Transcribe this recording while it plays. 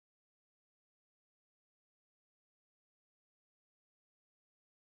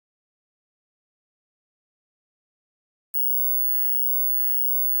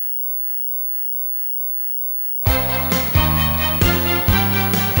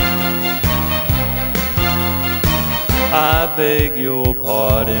I beg your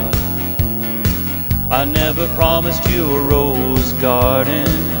pardon. I never promised you a rose garden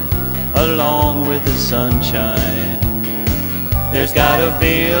along with the sunshine. There's gotta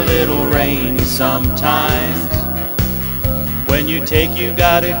be a little rain sometimes. When you take, you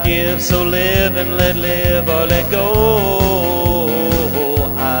gotta give. So live and let live or let go.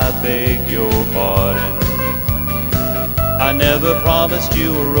 I beg your pardon. I never promised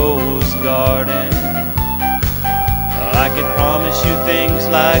you a rose garden. I could promise you things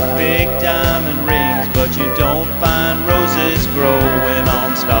like big diamond rings, but you don't find roses growing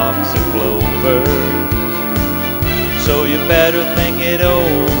on stalks of clover. So you better think it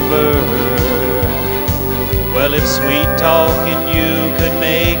over. Well, if sweet talking you could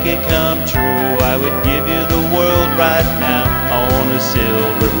make it come true, I would give you the world right now on a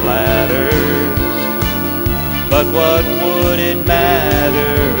silver platter. But what would it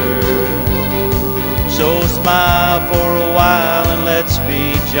matter? So smile for a while and let's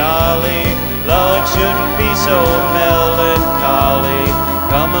be jolly. Love shouldn't be so melancholy.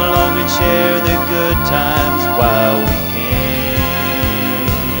 Come along and share the good times while we can.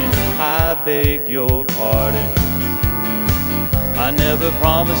 I beg your pardon. I never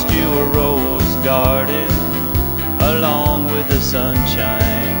promised you a rose garden along with the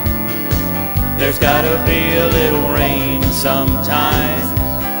sunshine. There's gotta be a little rain sometime.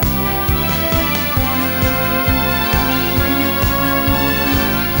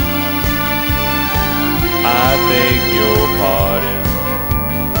 I beg your pardon.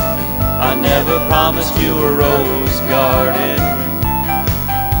 I never promised you a rose garden.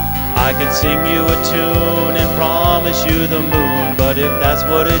 I could sing you a tune and promise you the moon, but if that's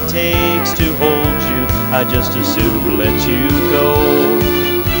what it takes to hold you, I just as soon let you go.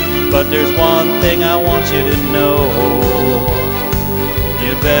 But there's one thing I want you to know.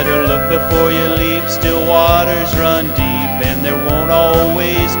 You better look before you leap. Still waters run deep, and there won't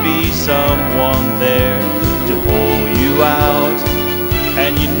always be someone there to pull you out.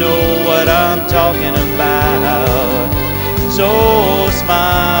 And you know what I'm talking about. So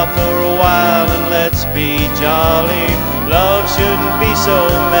smile for a while and let's be jolly. Love shouldn't be so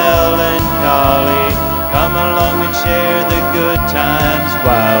melancholy. Come along and share the good times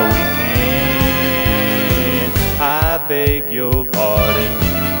while we can. I beg your pardon.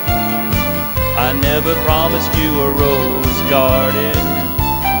 I never promised you a rose garden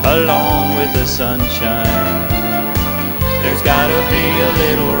along with the sunshine. There's gotta be a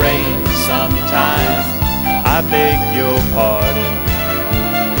little rain sometimes. I beg your pardon.